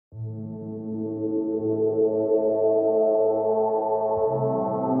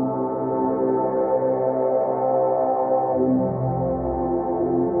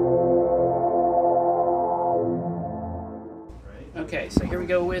Alright, so here we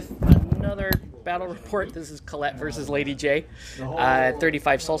go with another battle report. This is Colette versus Lady J.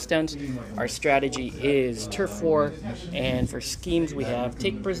 35 soul stones. Our strategy is turf war, and for schemes we have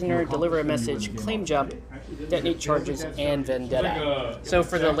take prisoner, deliver a message, claim jump, detonate charges, and vendetta. So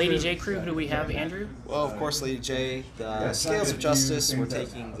for the Lady J crew, who do we have, Andrew? Well, of course, Lady J, the Scales of Justice, we're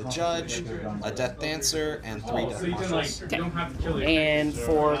taking the Judge, a Death Dancer, and 3 Death Marshals. Okay. And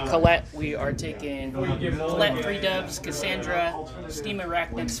for Colette, we are taking Colette, 3 Doves, Cassandra, Steam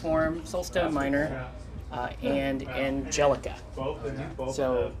Arachnid Swarm, Soulstone Miner, and Angelica.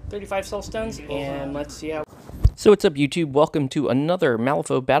 So 35 soul stones, and let's see how. So what's up, YouTube? Welcome to another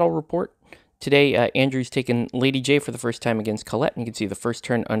Malifaux battle report. Today, Andrew's taking Lady J for the first time against Colette, and you can see the first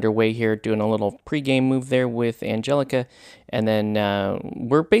turn underway here, doing a little pre-game move there with Angelica, and then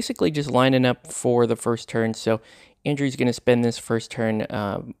we're basically just lining up for the first turn. So Andrew's going to spend this first turn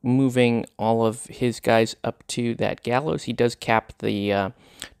moving all of his guys up to that gallows. He does cap the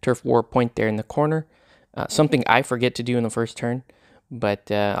turf war point there in the corner, something I forget to do in the first turn, but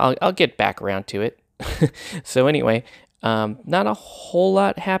I'll get back around to it. So anyway, not a whole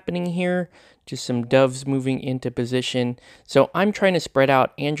lot happening here. Just some doves moving into position. So I'm trying to spread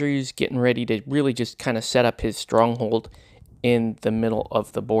out. Andrew's getting ready to really just kind of set up his stronghold in the middle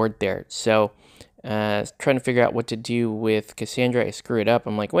of the board there. So trying to figure out what to do with Cassandra. I screw it up.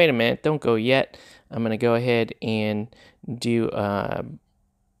 I'm like, wait a minute, don't go yet. I'm going to go ahead and do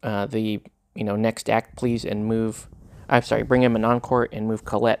the next act, please, and move. I'm sorry, bring him an encore and move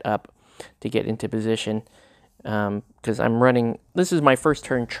Colette up to get into position. Because I'm running, this is my first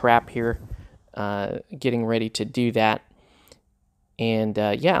turn trap here, getting ready to do that, and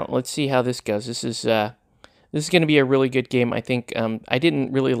yeah, let's see how this goes. This is going to be a really good game. I think I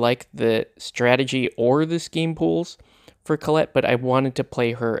didn't really like the strategy or the scheme pools for Colette, but I wanted to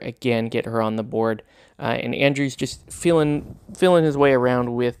play her again, get her on the board, and Andrew's just feeling his way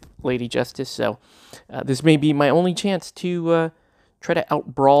around with Lady Justice, so this may be my only chance to try to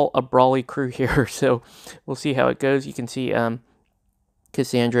out-brawl a brawly crew here, so we'll see how it goes. You can see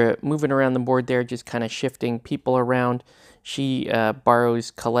Cassandra moving around the board there, just kind of shifting people around. She borrows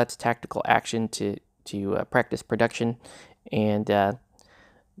Colette's tactical action to practice production, and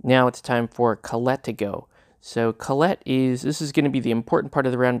now it's time for Colette to go. So Colette this is going to be the important part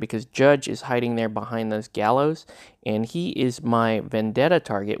of the round because Judge is hiding there behind those gallows, and he is my vendetta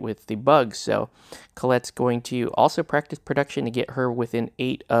target with the bugs. So Colette's going to also practice production to get her within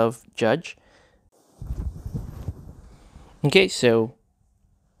 8 of Judge. Okay, so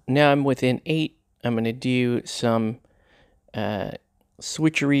now I'm within 8. I'm going to do some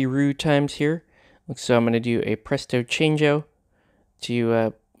switcheroo times here. So I'm going to do a presto changeo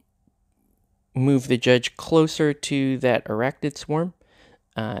to move the Judge closer to that Arachnid Swarm.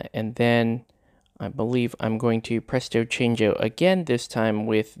 And then I believe I'm going to presto changeo again, this time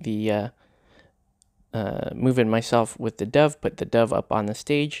with the moving myself with the dove, put the dove up on the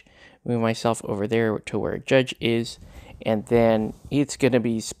stage, move myself over there to where Judge is, and then it's going to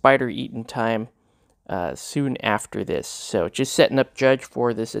be spider eating time soon after this. So just setting up Judge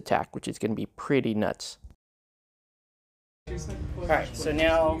for this attack, which is going to be pretty nuts. Alright, so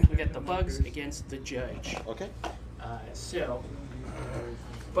now we got the bugs against the Judge. Okay. So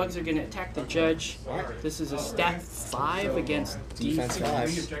bugs are going to attack the Judge. This is a stat 5 against defense 5.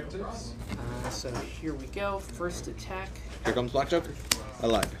 So here we go. First attack. Here comes Black Joker. I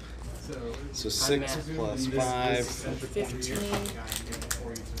lied. So 6 plus 5. 15.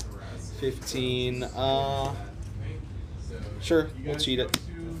 15. Sure, we'll cheat it.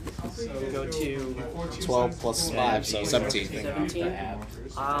 Go to 12 plus 5, so 17. 17.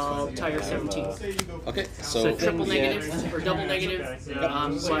 I'll tie your 17. Okay, So triple negative or double negative. But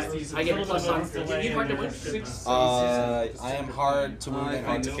I get a plus on. You hard to win? I am hard to win and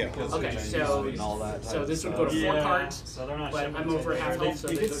hard to kill. Okay, so this would go to 4 cards, but I'm over half health, so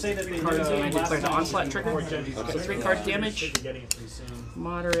there's 3 cards, and I declare the onslaught trigger. Okay. So 3 cards damage.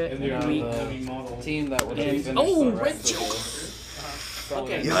 Moderate, weak, and oh, red joke.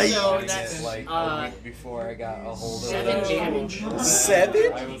 Okay, so that's like a week before I got a hold of 7 damage.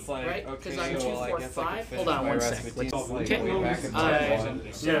 7? I was like, Right? Because okay, I'm 2, well, 4, I guess 5. I Hold on one sec.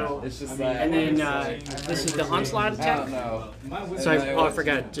 Okay. So, and then this is the onslaught attack. So I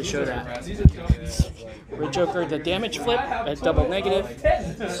forgot to show that. Red Joker, the damage flip at double negative.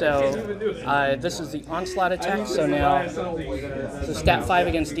 So this is the onslaught attack. So now, so stat 5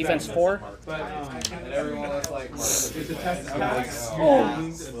 against defense 4.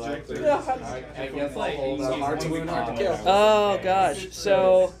 Hard to wound, hard to kill. Oh gosh.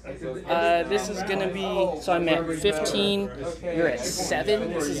 So this is gonna be. So I'm at 15. You're at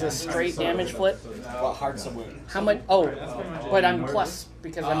 7. This is a straight damage flip. Well, hard to wound. How much? Oh, but I'm plus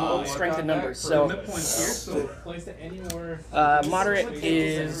because I'm strength in numbers. So moderate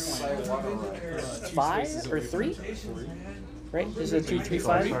is 5 or 3. Right? Is it 2, 3,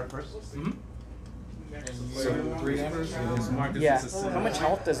 5? So 3 damage? Yeah. How much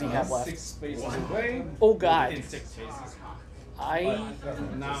health does he have left? Oh god. I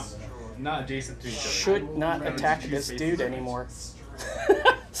Not adjacent to each other. should not attack this dude anymore.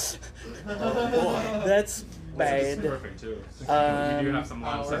 That's bad. Perfect too. You do have some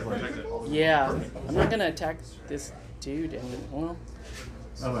line set protected. Yeah. I'm not gonna attack this dude anymore.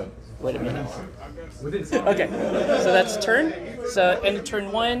 Well, wait a minute. Okay, so that's turn. So end of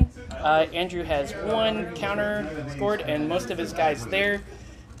turn 1, Andrew has 1 counter scored, and most of his guys there.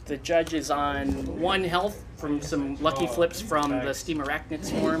 The judge is on 1 health from some lucky flips from the Steam Arachnid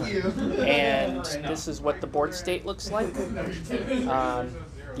Swarm, and this is what the board state looks like.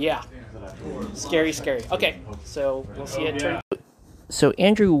 Yeah, scary, scary. Okay, so we'll see at turn. So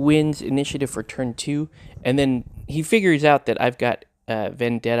Andrew wins initiative for turn 2, and then he figures out that I've got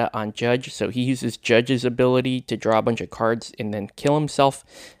Vendetta on Judge, so he uses Judge's ability to draw a bunch of cards and then kill himself.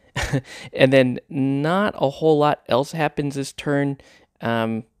 And then not a whole lot else happens this turn.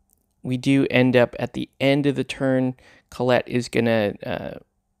 We do end up at the end of the turn. Colette is gonna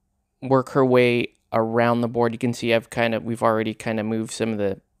work her way around the board. You can see we've already kind of moved some of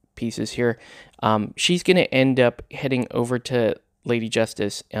the pieces here. She's gonna end up heading over to Lady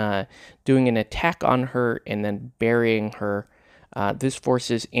Justice, doing an attack on her and then burying her. This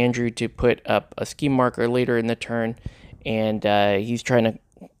forces Andrew to put up a scheme marker later in the turn, and he's trying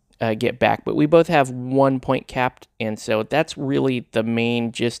to get back. But we both have 1 point capped, and so that's really the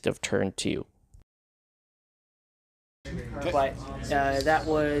main gist of turn 2. But that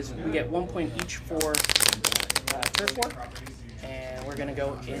was, we get 1 point each for turf war, and we're going to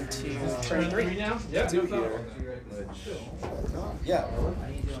go into turn 3. Yeah.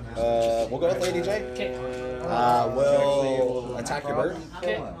 We'll go with Lady J. Okay. We'll attack your bird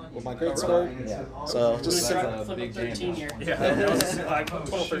with my great sword. So just Flip up 13 here. Yeah,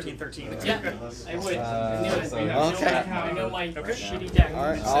 12, 13, 13. Yeah, I would. I knew it. Okay. I know my shitty deck. all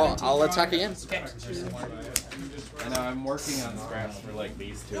right. I'll attack again. Okay. I know, I'm working on scraps for like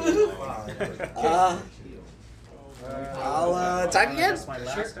these two. I'll attack again. My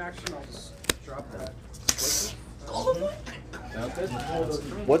last action, I'll just drop that.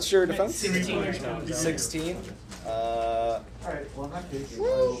 What's your defense? 16. 16.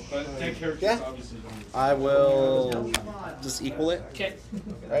 Take care of Yeah. I will just equal it. Okay.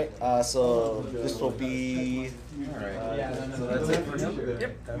 Right. So this will be.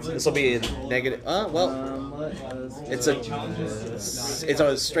 This will be a negative. Well, it's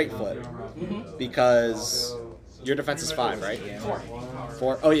a straight flip because your defense is 5, right?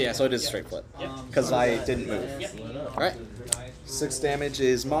 4. Oh yeah, so it is a straight flip because I didn't move. All right. 6 damage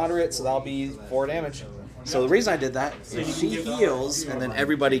is moderate, so that'll be 4 damage. So the reason I did that is she heals, and then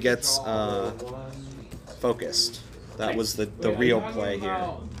everybody gets focused. That was the real play here.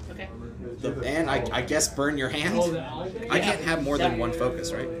 Okay. And I guess burn your hand. I can't have more than 1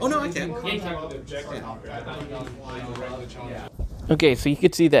 focus, right? Oh no, I can. Yeah, you can. Okay, so you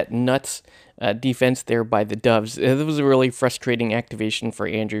could see that nuts defense there by the Doves. It was a really frustrating activation for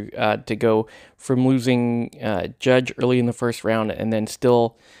Andrew to go from losing Judge early in the first round and then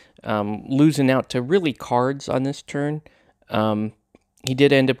still losing out to really cards on this turn. He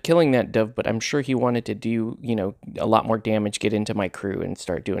did end up killing that Dove, but I'm sure he wanted to do, a lot more damage, get into my crew, and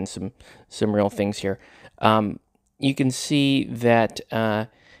start doing some real things here. You can see that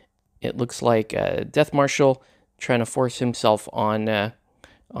it looks like Death Marshal trying to force himself on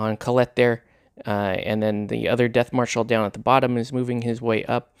Colette there, and then the other Death Marshal down at the bottom is moving his way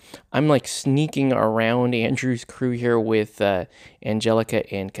up. I'm like sneaking around Andrew's crew here with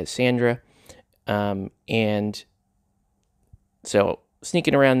Angelica and Cassandra, and so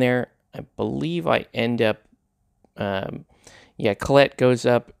sneaking around there, I believe I end up, Colette goes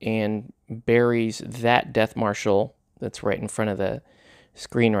up and buries that Death Marshal that's right in front of the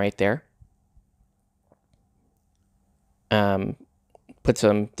screen right there. Put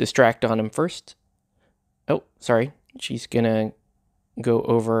some distract on him first. Oh, sorry. She's gonna go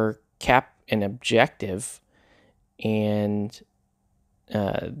over cap an objective, and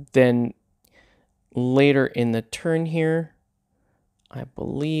then later in the turn here, I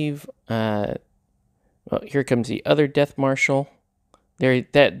believe, well, here comes the other Death Marshal.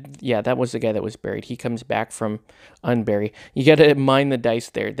 that was the guy that was buried. He comes back from unbury. You got to mind the dice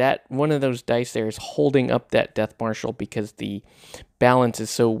there. That one of those dice there is holding up that Death Marshal because the balance is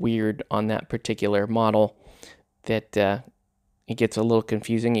so weird on that particular model that it gets a little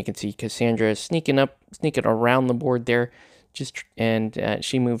confusing. You can see Cassandra sneaking around the board there, and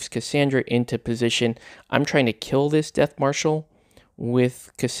she moves Cassandra into position. I'm trying to kill this Death Marshal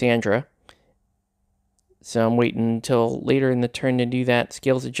with Cassandra. So I'm waiting until later in the turn to do that.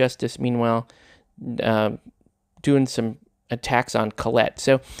 Scales of Justice, meanwhile, doing some attacks on Colette.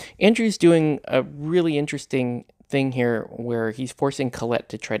 So Andrew's doing a really interesting thing here where he's forcing Colette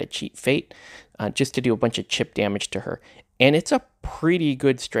to try to cheat fate just to do a bunch of chip damage to her. And it's a pretty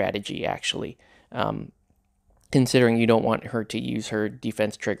good strategy, actually, considering you don't want her to use her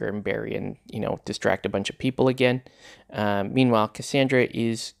defense trigger and bury and, distract a bunch of people again. Meanwhile, Cassandra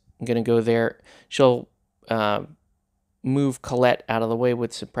is going to go there. She'll move Colette out of the way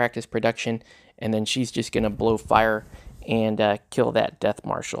with some practice production, and then she's just going to blow fire and kill that Death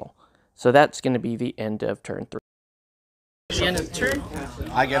Marshal. So that's going to be the end of turn 3. The end of the turn.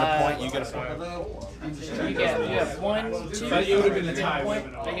 I get a point, you get a point. You have 1, 2. It would have been a tie. I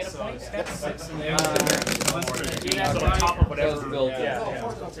get a point. That's 6. So on top of whatever.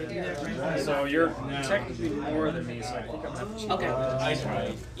 So you're technically more than me, so I think I'm going to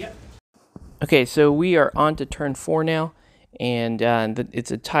Okay. Yep. Okay, so we are on to turn 4 now, and it's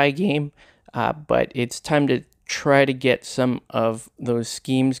a tie game, but it's time to try to get some of those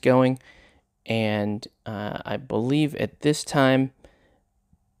schemes going. And I believe at this time,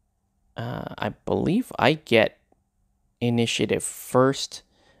 I get initiative first.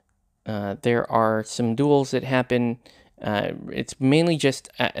 There are some duels that happen. It's mainly just,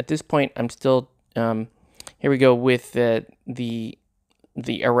 at this point, I'm still, here we go with the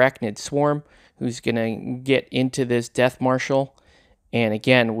Arachnid Swarm, who's going to get into this Death Marshal. And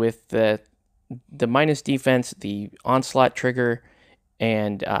again, with the minus defense, the onslaught trigger,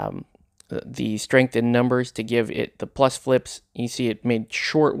 and the strength in numbers to give it the plus flips. You see it made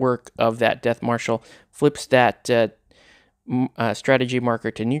short work of that Death Marshal, flips that strategy marker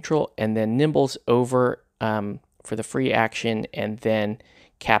to neutral, and then nimbles over for the free action, and then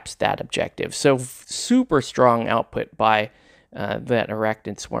caps that objective. So super strong output by that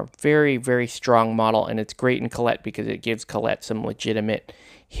Arachnid Swarm. Very, very strong model, and it's great in Colette because it gives Colette some legitimate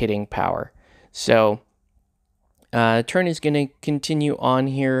hitting power. So turn is going to continue on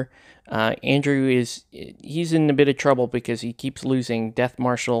here. Andrew he's in a bit of trouble because he keeps losing Death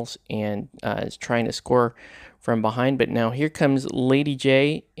Marshals and is trying to score from behind. But now here comes Lady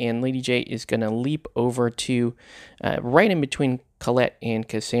J, and Lady J is going to leap over to right in between Colette and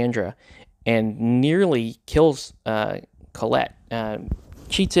Cassandra and nearly kills Colette.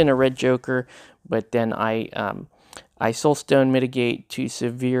 Cheats in a red joker, but then I Soulstone mitigate to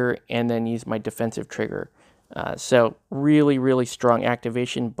severe and then use my defensive trigger. So really, really strong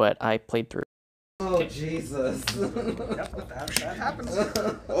activation, but I played through. Oh, Jesus. that happens.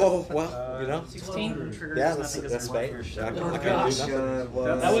 Oh, well, 16? Yeah, that's fake. Oh, gosh.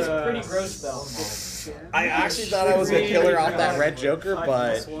 That was a pretty gross spell. I actually thought I was going to kill her off that red joker,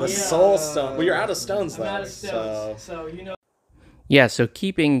 but the soul stone. Well, you're out of stones, though. I'm out of stones, so Yeah, so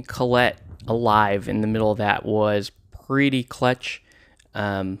keeping Colette alive in the middle of that was pretty clutch.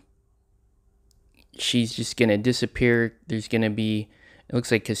 She's just going to disappear. There's going to be... It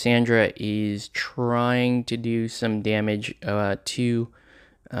looks like Cassandra is trying to do some damage to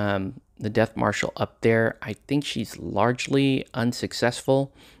the Death Marshal up there. I think she's largely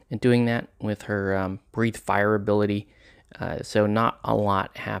unsuccessful in doing that with her Breathe Fire ability. So not a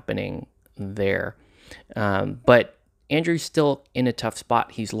lot happening there. But Andrew's still in a tough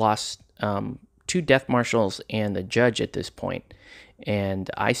spot. He's lost 2 Death Marshals and the Judge at this point.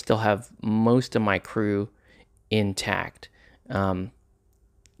 And I still have most of my crew intact.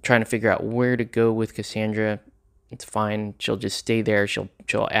 Trying to figure out where to go with Cassandra. It's fine. She'll just stay there. She'll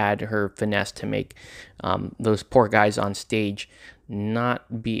add her finesse to make those poor guys on stage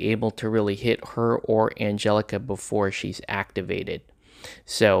not be able to really hit her or Angelica before she's activated.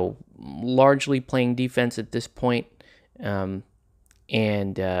 So largely playing defense at this point.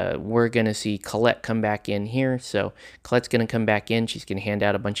 And we're going to see Colette come back in here. So Colette's going to come back in. She's going to hand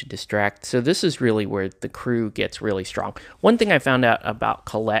out a bunch of distracts. So this is really where the crew gets really strong. One thing I found out about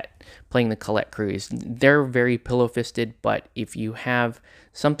Colette, playing the Colette crew, is they're very pillow-fisted, but if you have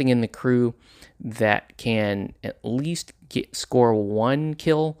something in the crew that can at least score 1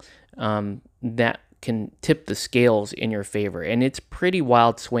 kill, that can tip the scales in your favor. And it's pretty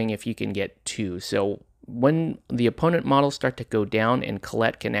wild swing if you can get 2. So when the opponent models start to go down and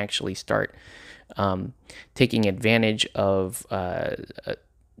Colette can actually start taking advantage of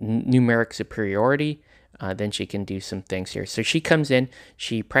numeric superiority, then she can do some things here. So she comes in,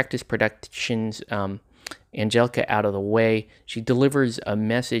 she practice productions Angelica out of the way. She delivers a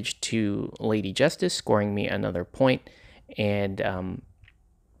message to Lady Justice, scoring me another point. And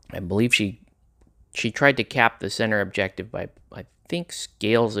I believe she tried to cap the center objective by, I think,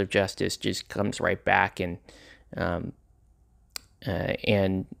 Scales of Justice just comes right back and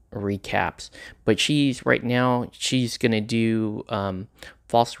recaps. But right now she's going to do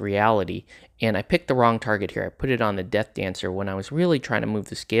False Reality. And I picked the wrong target here. I put it on the Death Dancer when I was really trying to move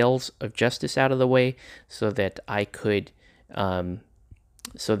the Scales of Justice out of the way so that I could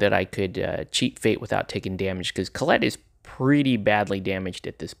cheat Fate without taking damage, because Colette is pretty badly damaged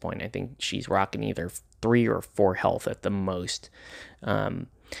at this point. I think she's rocking either 3 or 4 health at the most. And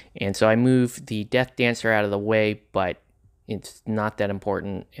so I move the Death Dancer out of the way, but it's not that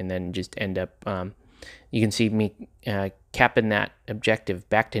important, and then just end up, you can see me capping that objective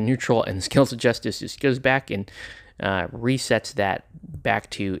back to neutral, and Scales of Justice just goes back and resets that back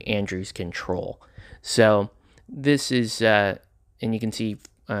to Andrew's control. So this is, and you can see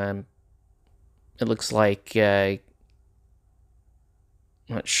it looks like,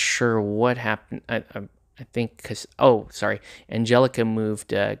 not sure what happened. I think, Angelica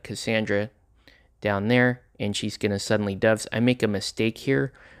moved Cassandra down there, and she's going to suddenly doves. I make a mistake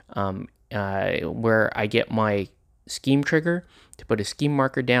here where I get my scheme trigger to put a scheme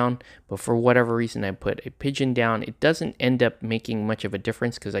marker down, but for whatever reason I put a pigeon down. It doesn't end up making much of a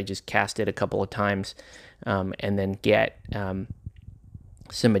difference because I just cast it a couple of times and then get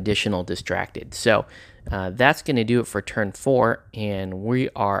some additional distracted. So that's going to do it for turn 4, and we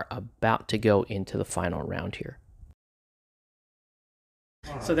are about to go into the final round here.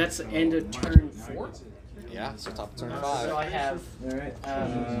 So that's the end of turn 4. Yeah, so top of turn 5. So I have,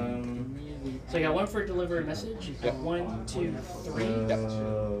 so I got 1 for deliver a message. Yep. 1, 2, 3. Yep.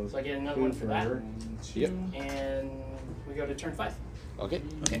 So I get another 1 for that. Yep. And we go to turn 5. Okay.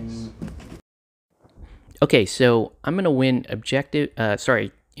 Okay. Okay, so I'm gonna win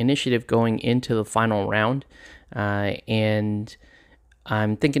initiative going into the final round, and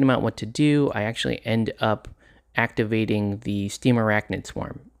I'm thinking about what to do. I actually end up activating the Steam Arachnid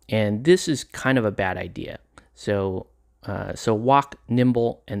Swarm, and this is kind of a bad idea. So walk,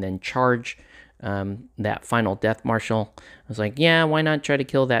 nimble, and then charge that final Death Marshal. I was like, yeah, why not try to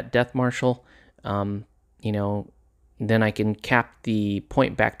kill that Death Marshal? Then I can cap the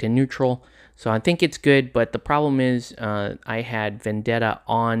point back to neutral. So I think it's good, but the problem is I had Vendetta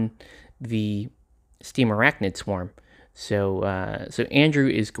on the Steam Arachnid Swarm. So Andrew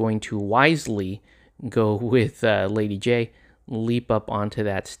is going to wisely go with Lady J, leap up onto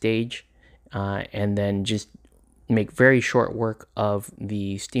that stage, and then just make very short work of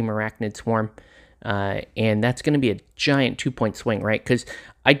the Steam Arachnid Swarm. And that's going to be a giant 2-point swing, right? Because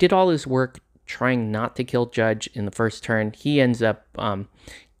I did all this work trying not to kill Judge in the first turn. He ends up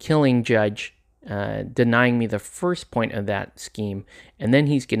killing Judge, denying me the first point of that scheme, and then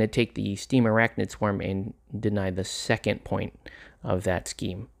he's going to take the Steam Arachnid Swarm and deny the second point of that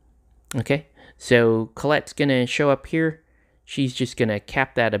scheme. Okay, so Colette's going to show up here. She's just going to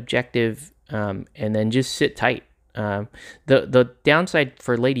cap that objective and then just sit tight. The downside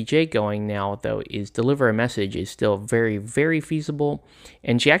for Lady J going now, though, is deliver a message is still very, very feasible,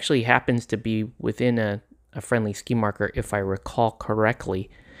 and she actually happens to be within a friendly scheme marker, if I recall correctly.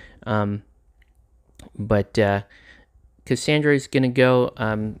 But Cassandra is going to go,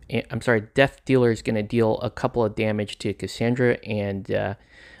 Death Dealer is going to deal a couple of damage to Cassandra, and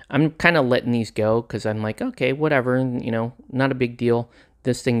I'm kind of letting these go because I'm like, okay, whatever, not a big deal.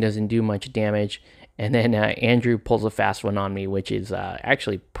 This thing doesn't do much damage. And then Andrew pulls a fast one on me, which is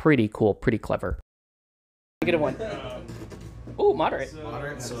actually pretty cool, pretty clever. Get a 1. Oh, moderate.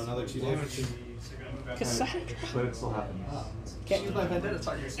 Moderate, so another 2 damage. Cassandra. But it still happens. Can't use my vendetta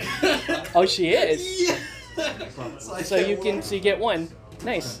target. Oh, she is. Yeah. So you get 1.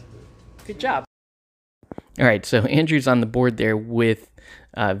 Nice. Good job. All right, so Andrew's on the board there with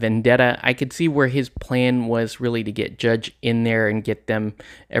Vendetta. I could see where his plan was really to get Judge in there and get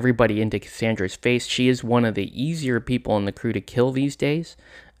everybody into Cassandra's face. She is one of the easier people in the crew to kill these days,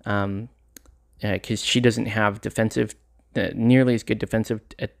 because she doesn't have nearly as good defensive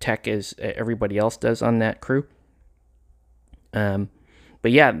tech as everybody else does on that crew. But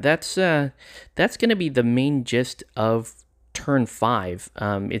yeah, that's going to be the main gist of turn 5.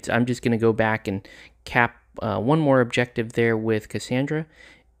 I'm just going to go back and cap 1 more objective there with Cassandra,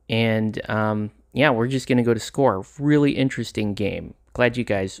 and yeah, we're just going to go to score. Really interesting game. Glad you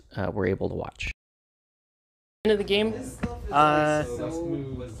guys were able to watch. End of the game, I'm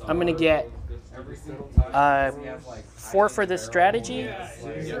going to get 4 for this strategy,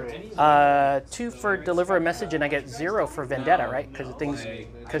 2 for deliver a message, and I get 0 for vendetta, right? Because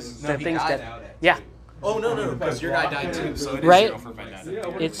the thing's dead. Yeah. Oh no, because your guy died too, so it is Right? 0 for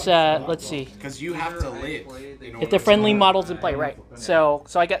vendetta. It's let's see. Because you have to live. If the friendly model's in play, right? So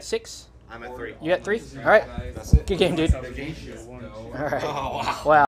I got 6. I'm at 3. You got 3. All right. That's it. Good game, dude. Good game. All right. Oh wow. Wow.